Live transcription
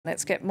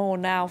Let's get more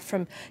now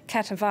from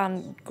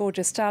Kethtevane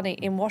Gorjestani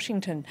in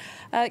Washington.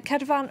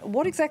 Kethtevane,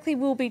 what exactly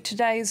will be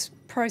today's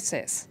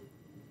process?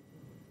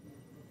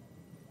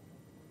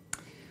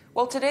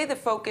 Well, today the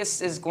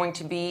focus is going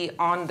to be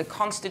on the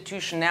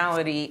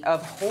constitutionality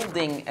of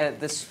holding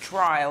this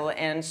trial.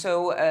 And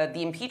so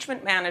the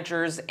impeachment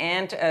managers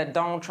and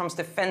Donald Trump's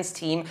defense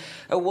team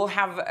will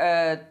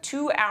have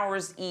 2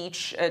 hours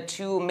each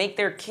to make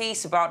their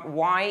case about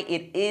why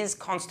it is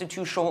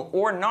constitutional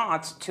or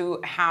not to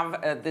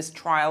have this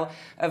trial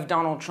of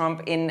Donald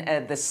Trump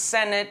in the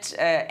Senate.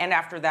 And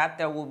after that,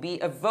 there will be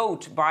a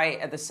vote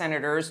by the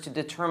senators to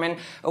determine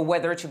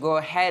whether to go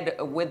ahead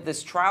with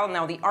this trial.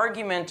 Now, the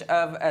argument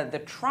of the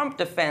Trump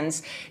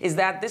defense is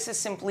that this is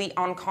simply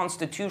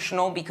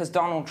unconstitutional because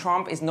Donald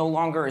Trump is no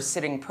longer a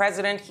sitting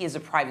president. He is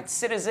a private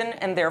citizen,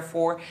 and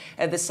therefore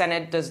the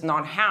Senate does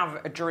not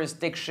have a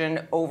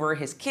jurisdiction over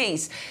his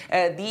case.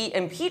 The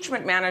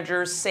impeachment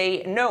managers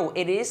say, no,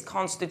 it is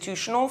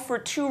constitutional for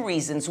 2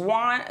 reasons.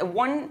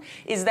 One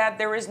is that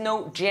there is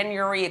no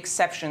January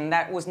exception.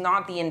 That was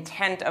not the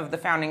intent of the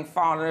founding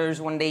fathers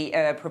when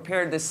they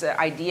prepared this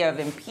idea of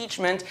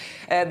impeachment,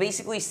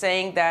 basically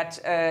saying that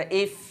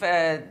if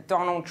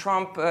Donald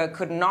Trump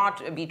could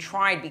not be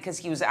tried because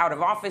he was out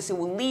of office, it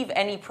will leave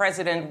any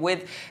president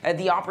with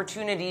the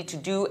opportunity to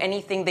do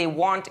anything they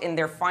want in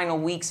their final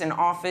weeks in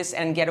office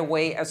and get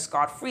away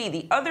scot-free.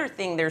 The other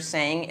thing they're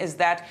saying is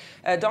that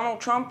Donald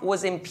Trump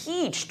was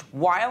impeached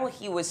while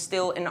he was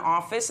still in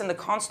office, and the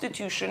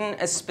Constitution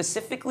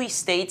specifically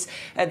states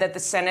that the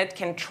Senate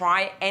can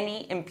try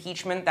any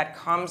impeachment that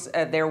comes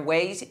their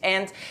way.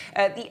 And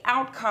the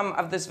outcome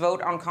of this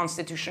vote on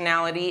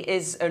constitutionality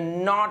is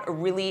not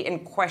really in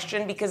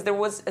question because there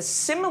was a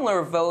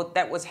similar vote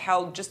that was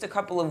held just a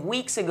couple of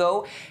weeks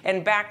ago,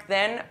 and back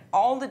then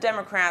all the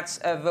Democrats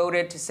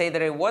voted to say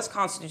that it was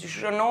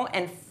constitutional,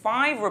 and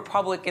 5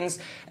 Republicans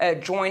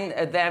joined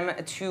them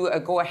to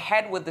go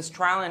ahead with this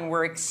trial, and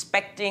we're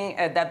expecting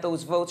that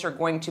those votes are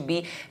going to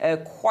be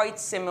quite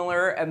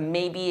similar,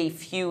 maybe a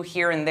few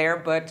here and there,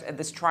 but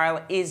this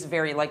trial is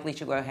very likely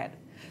to go ahead.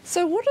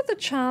 So what are the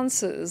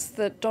chances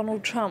that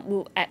Donald Trump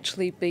will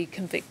actually be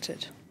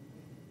convicted?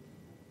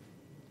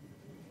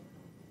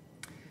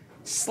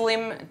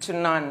 Slim to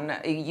none.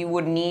 You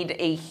would need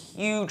a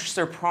huge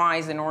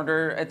surprise in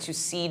order to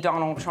see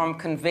Donald Trump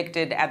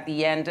convicted at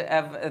the end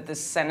of the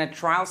Senate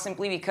trial,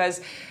 simply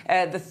because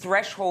the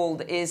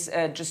threshold is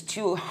just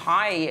too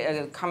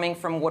high coming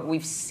from what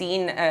we've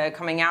seen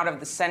coming out of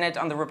the Senate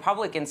on the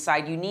Republican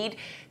side. You need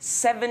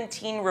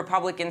 17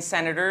 Republican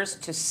senators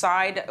to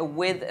side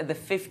with the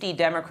 50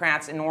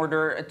 Democrats in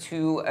order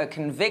to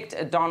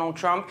convict Donald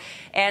Trump.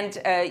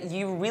 And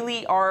you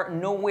really are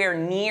nowhere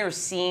near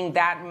seeing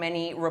that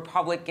many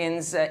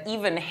Republicans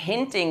even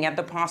hinting at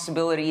the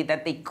possibility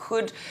that they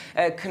could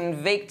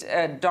convict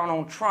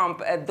Donald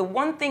Trump. The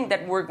one thing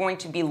that we're going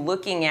to be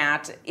looking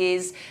at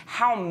is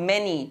how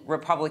many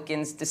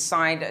Republicans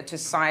decide to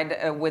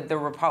side with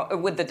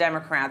the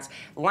Democrats.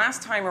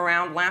 Last time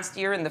around, last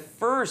year in the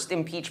first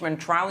impeachment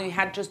trial, you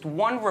had just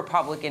 1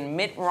 Republican,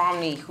 Mitt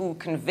Romney, who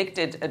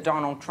convicted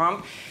Donald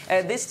Trump.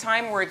 This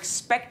time we're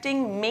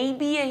expecting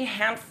maybe a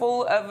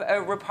handful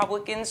of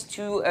Republicans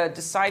to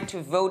decide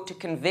to vote to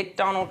convict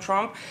Donald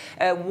Trump.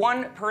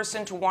 One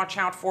person to watch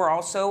out for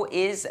also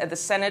is the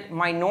Senate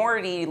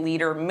Minority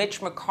Leader,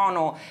 Mitch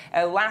McConnell.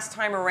 Last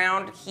time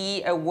around,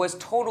 he was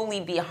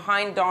totally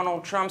behind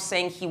Donald Trump,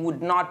 saying he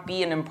would not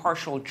be an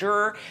impartial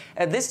juror.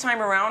 This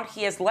time around,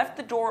 he has left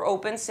the door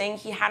open, saying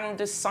he hadn't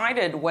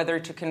decided whether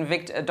to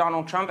convict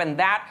Donald Trump, and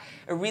that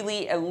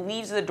really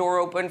leaves the door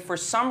open for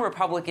some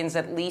Republicans,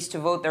 at least, to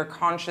vote their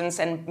conscience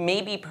and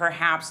maybe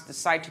perhaps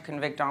decide to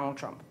convict Donald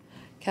Trump.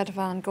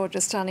 Kethtevane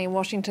Gorjestani in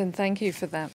Washington, thank you for that.